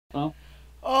Oh.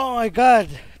 Oh my god,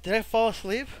 did I fall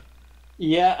asleep?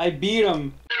 Yeah, I beat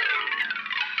him.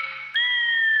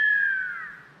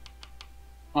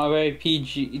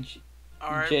 JF.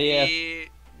 RP,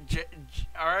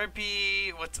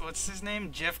 RP, what's his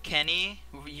name? Jeff Kinney,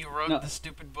 who you wrote No, the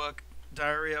stupid book,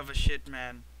 Diary of a Shit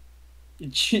Man.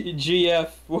 GF.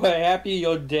 We're happy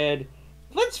you're dead.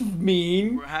 That's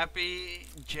mean. We're happy,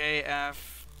 JF,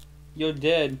 You're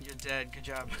dead. you're dead, good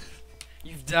job.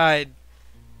 You've died.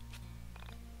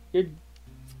 You're...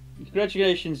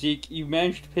 Congratulations, Zeke. You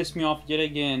managed to piss me off yet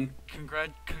again.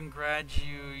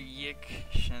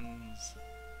 Congratulations.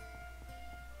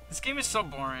 This game is so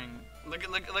boring. Look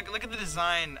at the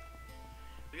design.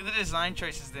 Look at the design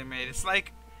choices they made. It's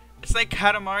like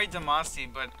Katamari Damacy,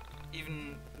 but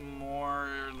even more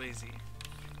lazy.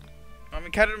 I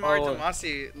mean, Katamari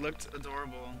Damacy looked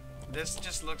adorable. This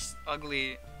just looks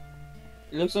ugly.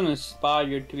 It looks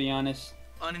uninspired, to be honest.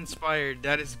 Uninspired.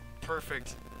 That is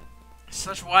perfect.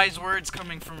 Such wise words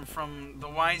coming from the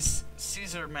wise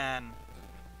Caesar man.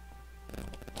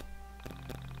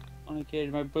 Okay,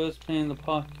 my brother's playing the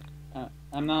puck.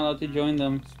 I'm not allowed to join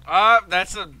them.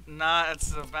 That's a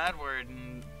bad word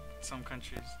in some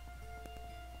countries.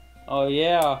 Oh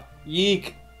yeah,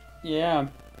 YIIK. Yeah.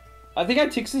 I think I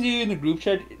texted you in the group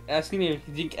chat asking if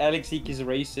you think Alex YIIK is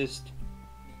racist.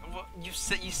 Well, you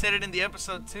said it in the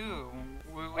episode too.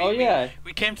 Yeah.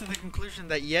 We came to the conclusion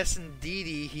that yes, indeed,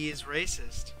 he is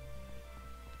racist.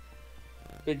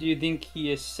 But do you think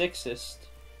he is sexist?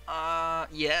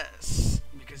 Yes,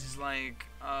 because he's like,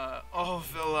 oh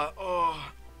Villa,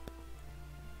 oh.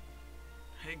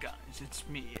 Hey guys, it's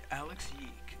me, Alex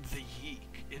YIIK, the YIIK.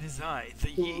 It is I, the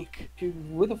YIIK.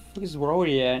 Dude, where the fuck is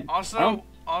Rory at? Also,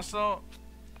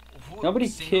 nobody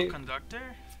single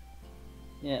conductor?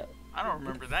 Yeah. I don't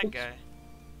remember that guy.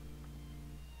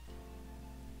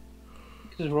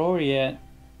 Where's Rory at?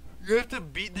 You have to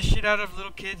beat the shit out of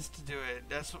little kids to do it.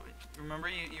 That's what. Remember,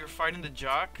 you were fighting the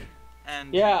jock,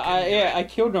 and I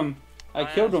killed him. I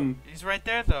killed him. He's right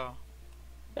there though.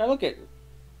 Yeah, look at.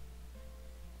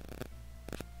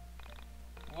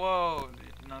 Whoa,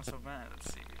 not so bad.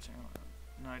 Let's see.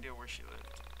 No idea where she lived.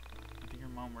 I think her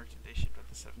mom worked at day shift at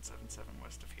the 777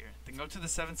 west of here. Then go to the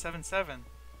 777.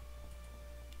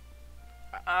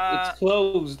 It's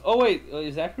closed. Oh wait,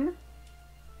 is that her?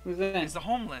 Who's that? It's the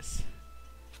homeless.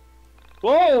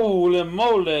 Holy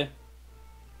moly!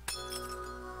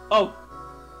 Oh.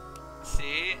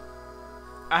 See,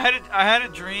 I had a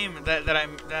dream that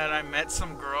I met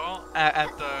some girl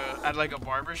at like a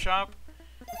barber shop,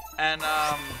 and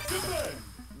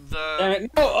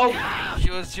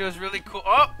she was really cool.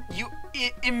 Oh, you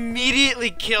immediately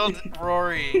killed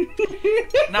Rory.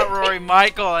 Not Rory,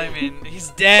 Michael. I mean, he's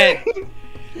dead.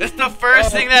 That's the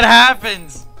first thing that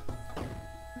happens.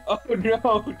 Oh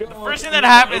no! The first thing that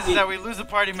happens is that we lose a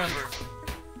party member.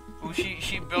 Who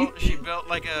she built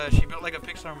like a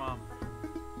Pixar mom.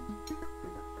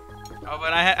 Oh,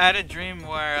 but I had a dream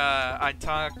where I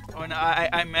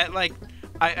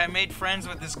made friends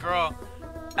with this girl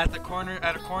at a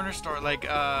corner store. Like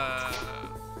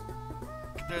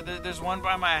there's one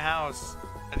by my house.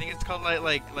 I think it's called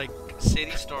like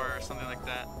City Store or something like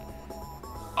that.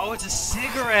 Oh, it's a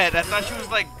cigarette. I thought she was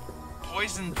like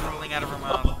poison drooling out of her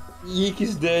mouth. YIIK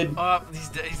is dead. Oh, he's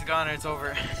gone. It's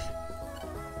over.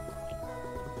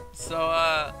 So,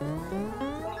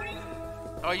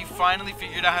 oh, you finally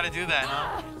figured out how to do that,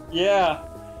 huh? Yeah.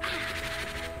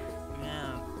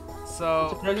 Yeah.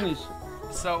 So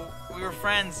we were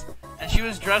friends, and she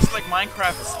was dressed like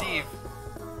Minecraft Steve.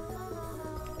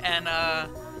 And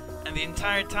the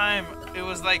entire time it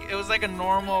was like a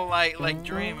normal like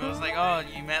dream. It was like, oh,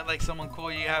 you met like someone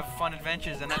cool, you have fun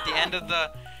adventures, and at the end of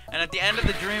the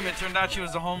dream, it turned out she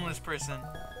was a homeless person.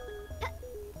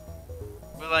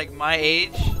 But like my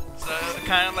age, so it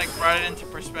kind of like brought it into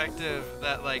perspective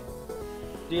that like,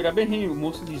 dude, I've been hitting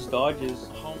most of these dodges.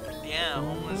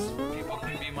 Homeless people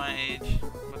can be my age,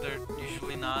 but they're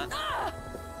usually not.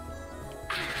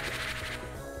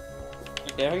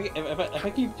 Okay, if I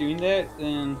keep doing that,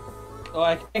 then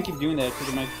I can't keep doing that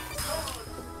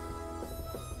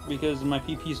because my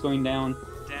PP is going down.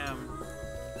 Damn.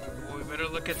 Well, we better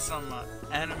look at some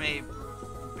anime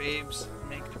babes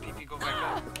make the PP go back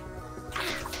up.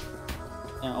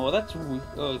 Yeah, well, that's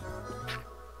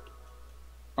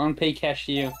unpaid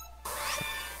cashier.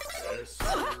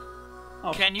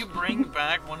 Oh. Can you bring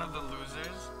back one of the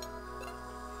losers?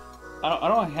 I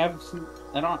don't have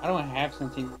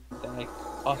something that I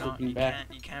also bring back.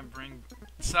 You can't bring.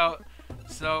 So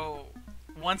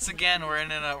once again we're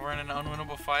in an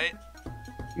unwinnable fight.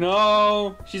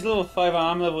 No, she's level 5.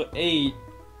 I'm level 8.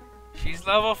 She's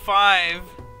level 5.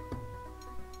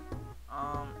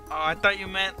 I thought you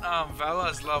meant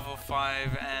Vella's level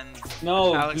 5 and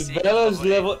No, Alex Bella's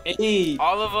level 8.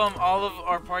 all of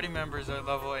our party members are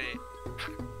level 8.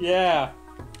 Yeah.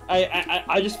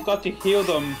 I just forgot to heal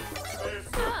them.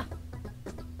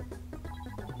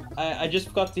 I just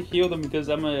forgot to heal them because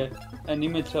I'm a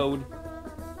nematode.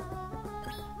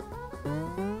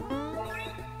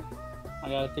 I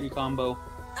got a 3 combo.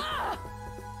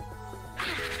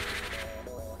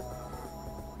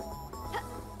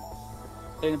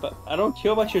 But I don't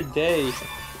care about your day.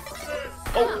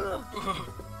 Oh!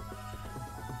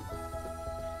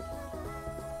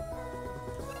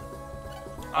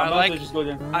 I like just go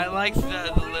there. I like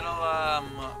the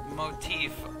little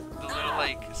motif, the little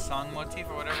like song motif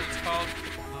or whatever it's called,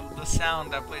 the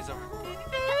sound that plays over.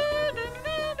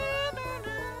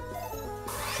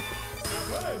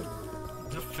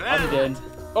 Defend. I'm dead.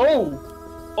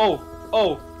 Oh! Oh!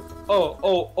 Oh! Oh!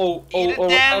 Oh! Oh! Eat Oh! a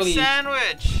damn Riley.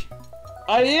 sandwich.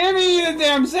 I am eating a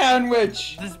damn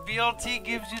sandwich. This BLT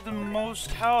gives you the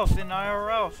most health in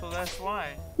IRL, so that's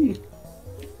why.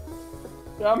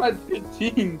 I'm at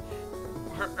 15.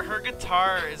 Her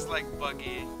guitar is like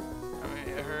buggy. I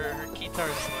mean, her guitar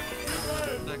is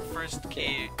buggy. The first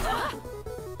key.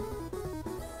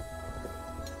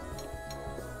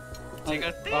 Take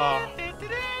a.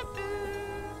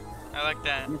 I like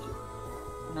that.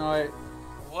 No,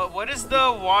 What does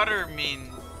the water mean?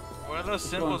 What do those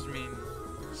symbols mean,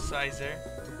 Sizer?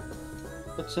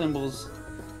 what symbols?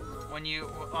 When you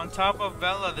on top of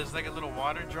Vela, there's like a little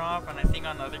water drop, and I think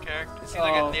on other characters, see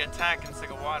like the attack, and it's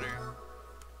like a water.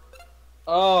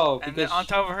 Oh, And because then on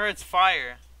top of her, it's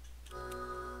fire.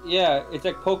 yeah, it's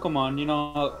like Pokemon. You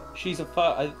know, she's a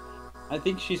fire. I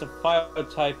think she's a fire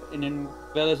type, and then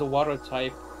Bella's a water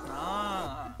type.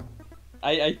 Ah.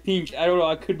 I think I don't know.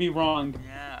 I could be wrong.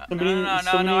 Yeah. Somebody- No.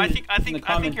 somebody I think in the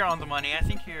comments- you're on the money. I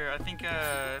think you're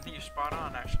spot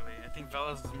on actually. I think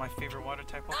Vella's is my favorite water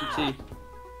type Pokemon.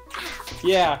 Let's see.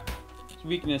 Yeah, it's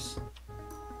weakness.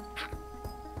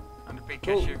 Underpaid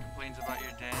cashier complains about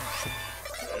your dance.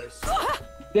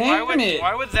 Damn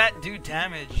Why would that do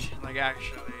damage? Like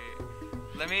actually.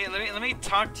 Let me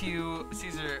talk to you,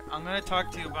 Caesar. I'm gonna talk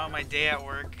to you about my day at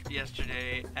work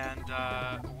yesterday, and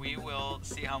we will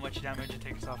see how much damage it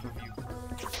takes off of you.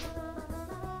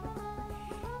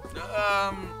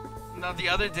 No, the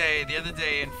other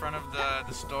day in front of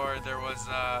the store, there was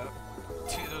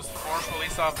 4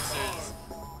 police officers.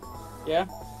 Yeah.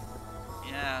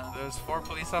 Yeah, there was 4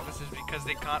 police officers because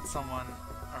they caught someone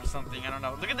or something. I don't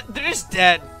know. Look at they're just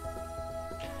dead.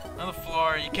 On the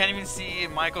floor, you can't even see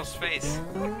Michael's face.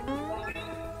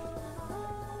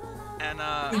 And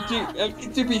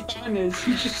To be honest,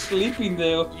 he's just sleeping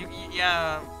there.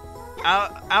 yeah,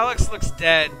 Alex looks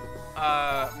dead.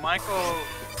 Michael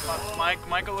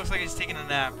looks like he's taking a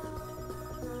nap.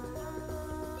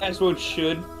 As one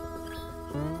should.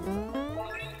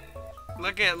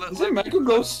 Look. Doesn't Michael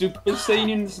go Super Saiyan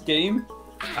in this game?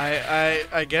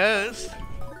 I guess.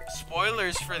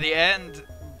 Spoilers for the end,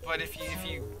 but if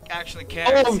you actually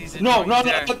care, Oh Caesar no!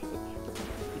 there.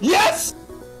 Yes!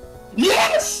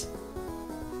 Yes!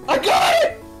 I got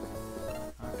it!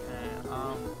 Okay.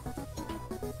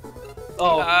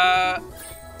 Oh.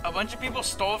 A bunch of people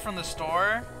stole from the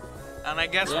store, and I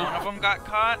guess Yeah. one of them got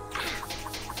caught.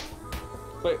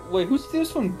 Wait, who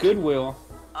steals from Goodwill?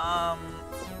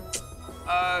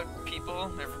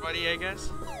 People, everybody, I guess.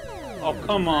 Oh,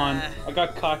 come on. I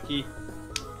got cocky.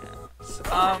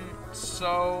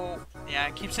 So yeah,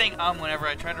 I keep saying whenever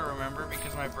I try to remember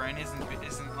because my brain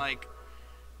isn't like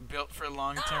built for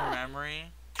long-term memory.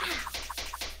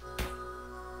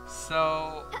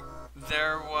 So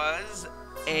there was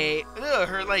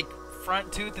her like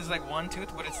front tooth is like one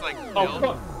tooth, but it's like built.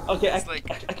 Oh, okay.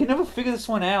 I can never figure this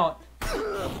one out.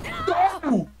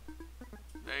 No!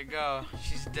 There you go.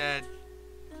 She's dead.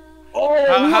 Oh,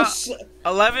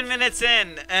 11 minutes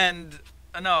in, and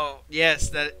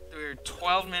that we're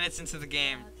 12 minutes into the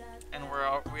game, and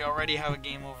we already have a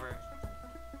game over.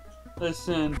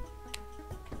 Listen.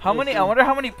 How many? I wonder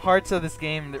how many parts of this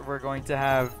game that we're going to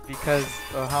have because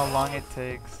of how long it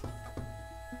takes.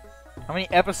 How many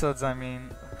episodes? I mean,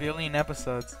 billion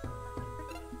episodes.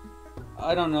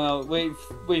 I don't know. Wait.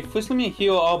 First, let me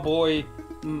heal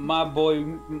my boy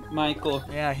Michael.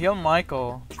 Yeah, heal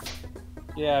Michael.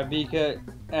 Yeah,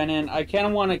 and then I kind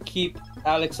of want to keep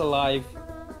Alex alive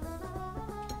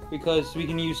because we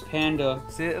can use Panda.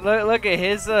 See, look at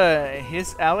his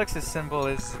Alex's symbol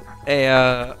is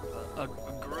a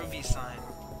groovy sign.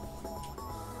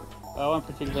 I want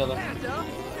to protect Bella.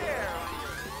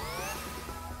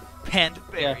 Panda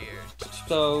barrier.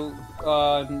 So,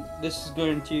 this is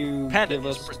going to Panda give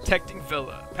is us... protecting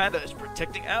Villa. Panda is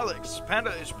protecting Alex.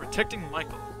 Panda is protecting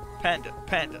Michael. Panda,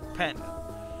 panda,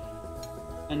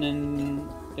 panda. And then,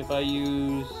 if I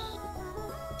use...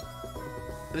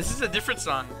 This is a different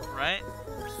song, right?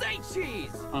 Say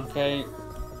cheese! Okay.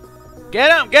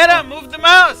 Get him! Get him! Move the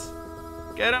mouse!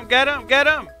 Get him! Get him! Get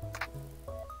him!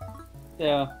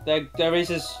 Yeah, that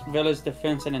raises Villa's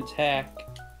defense and attack.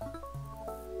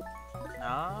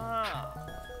 Ah.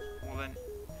 Well then,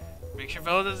 make sure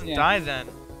Vela doesn't Yeah. die then.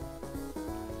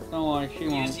 Don't worry, she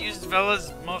won't. Use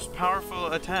Vela's most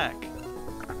powerful attack.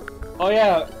 Oh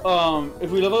yeah, if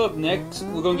we level up next,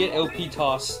 we're gonna get LP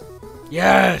toss.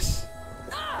 Yes!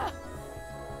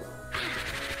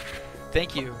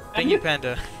 Thank you. Thank you,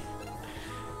 Panda.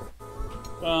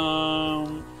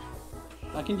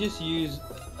 I can just use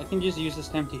this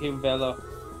time to heal Vela.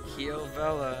 Heal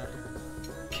Vela.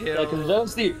 Kill. Yeah, because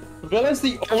Vela's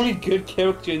the only good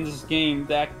character in this game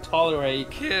that I can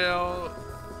tolerate. Kill.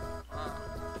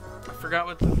 I forgot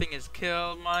what the thing is.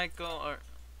 Kill Michael or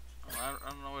I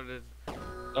don't know what it is.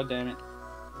 God damn it.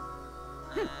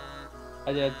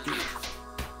 I did.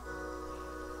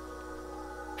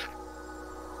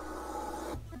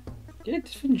 Get a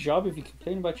different job if you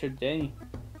complain about your day.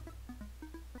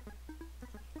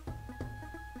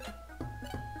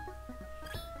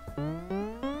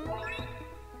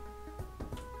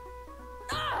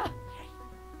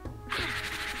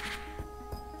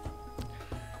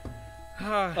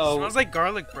 Oh. Smells like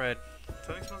garlic bread.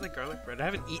 Something smells like garlic bread. I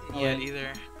haven't eaten yet yeah.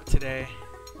 either today.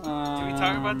 Did we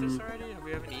talk about this already?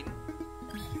 We haven't eaten.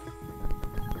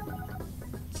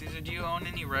 Caesar, do you own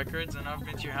any records? I know I've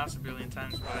been to your house a billion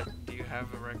times, but do you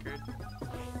have a record?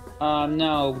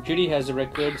 No. Judy has the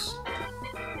records.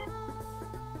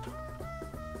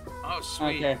 Oh,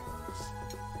 sweet. Okay.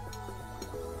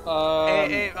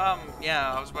 Hey,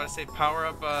 yeah, I was about to say power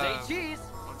up, Say cheese!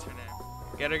 what's her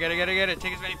name? Get her, get her, get her, get her.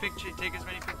 Take as many pictures, take as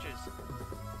many pictures.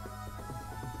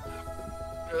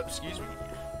 Excuse me.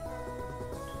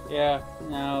 Yeah,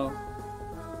 no.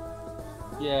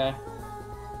 Yeah.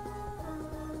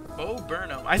 Bo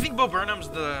Burnham. I think Bo Burnham's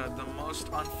the most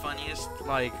unfunniest,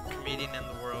 like, comedian in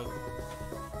the world.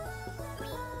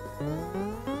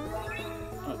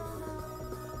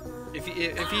 If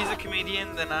he's a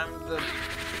comedian, then I'm the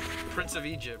Prince of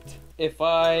Egypt. If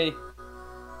I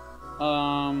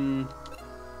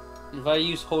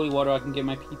use holy water, I can get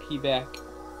my PP back.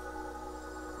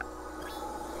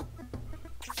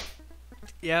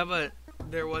 Yeah, but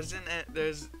there wasn't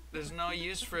there's no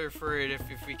use for it if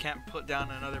we can't put down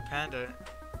another panda.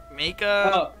 Make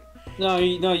a No,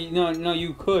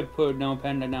 you could put no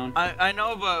panda down. I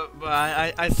know, but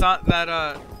I thought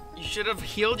that you should have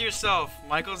healed yourself.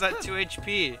 Michael's at 2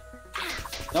 HP.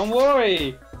 Don't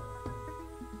worry.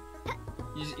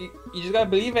 You just gotta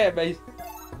believe it, babe.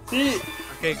 See?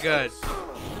 Okay, good.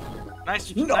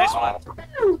 Nice, No! nice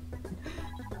one.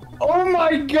 Oh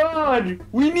my god!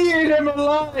 We needed him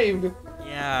alive!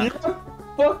 Yeah. You know,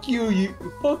 fuck you,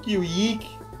 fuck you, YIIK.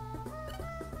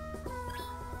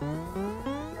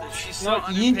 If she's so No,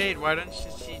 underpaid, why don't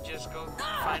she just go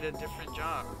find a different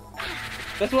job?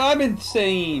 That's what I've been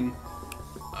saying.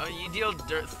 You deal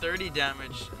 30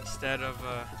 damage instead of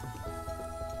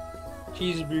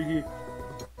Cheeseburger.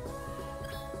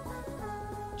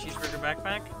 cheeseburger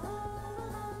backpack.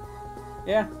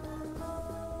 Yeah.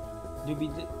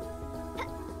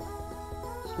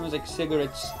 Smells like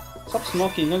cigarettes. Stop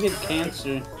smoking, you'll get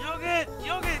cancer. You'll get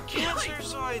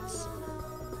cancerzoids.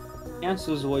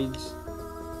 Cancerzoids.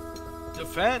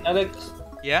 Defend. Alex,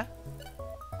 Yeah.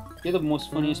 you're the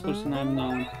most funniest person I've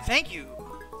known. Thank you.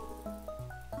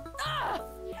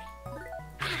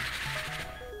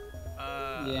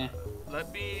 Yeah.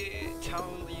 Let me tell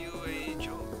you a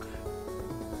joke.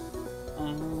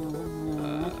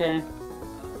 Okay.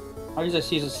 I'll use a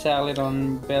Caesar salad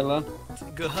on Bella.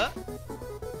 Guh.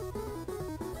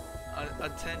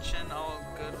 Attention, all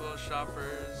Goodwill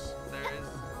shoppers.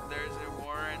 There's a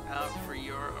warrant out for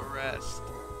your arrest.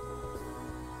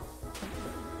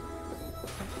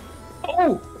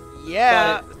 Oh!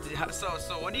 Yeah. So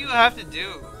what do you have to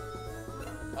do?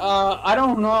 I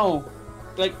don't know.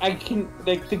 Like,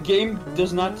 the game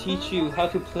does not teach you how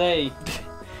to play.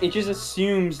 It just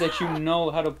assumes that you know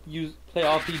how to play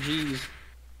RPGs.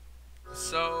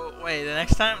 So wait, the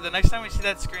next time we see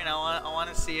that screen, I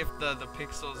want to see if the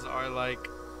pixels are like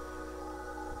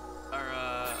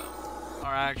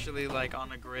are actually like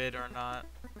on a grid or not,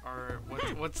 or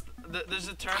what's there's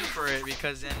a term for it,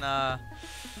 because in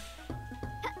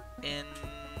You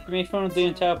made fun of the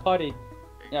entire party.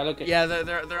 Yeah, look at. yeah,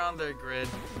 they're on their grid.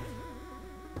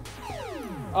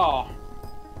 Oh.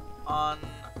 On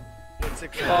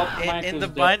In the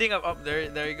binding of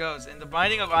there he goes. In the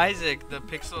binding of Isaac, the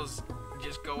pixels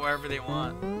just go wherever they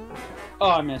want.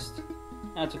 Oh, I missed.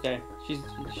 That's okay.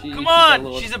 Come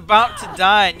on! She's about to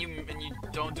die, and you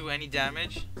don't do any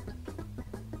damage.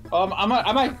 I'm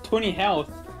at 20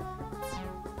 health.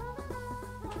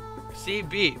 See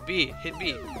B, hit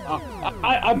B.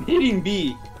 I'm hitting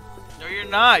B. No, you're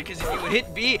not, because if you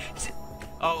hit B,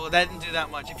 oh, well, that didn't do that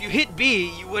much. If you hit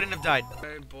B, you wouldn't have died.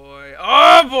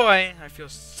 Oh boy, I feel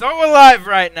so alive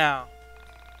right now.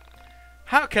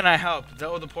 How can I help?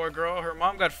 Oh, the poor girl. Her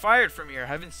mom got fired from here.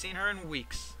 Haven't seen her in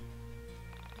weeks.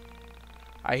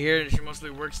 I hear she mostly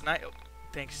works night. Oh,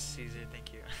 thanks, Caesar.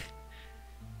 Thank you.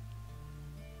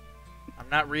 I'm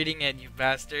not reading it, you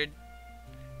bastard.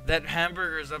 That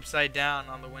hamburger is upside down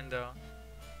on the window.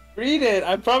 Read it.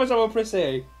 I promise I won't press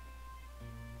A.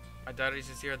 My daughter is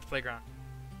here at the playground.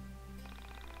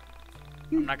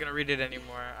 I'm not gonna read it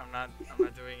anymore. I'm not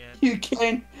doing it. You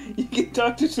can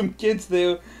talk to some kids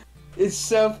there. It's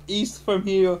southeast from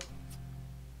here.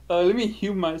 Let me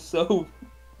heal myself.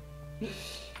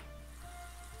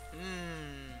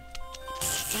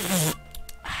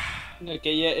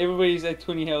 Okay, yeah, everybody's at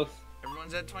 20 health.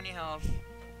 Everyone's at 20 health.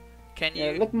 Can you?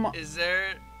 Yeah, is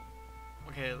there?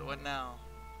 Okay, what now?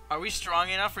 Are we strong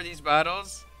enough for these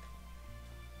battles?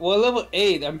 Well, level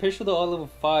 8. I'm pretty sure they're all level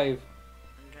 5.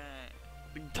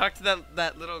 Okay. Talk to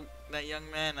that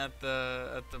young man at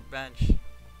the bench.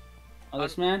 Oh,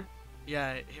 this man?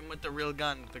 Yeah, him with the real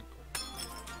gun.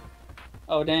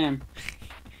 Oh, damn.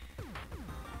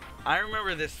 I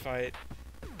remember this fight.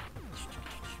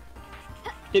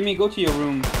 Kinney, go to your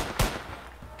room.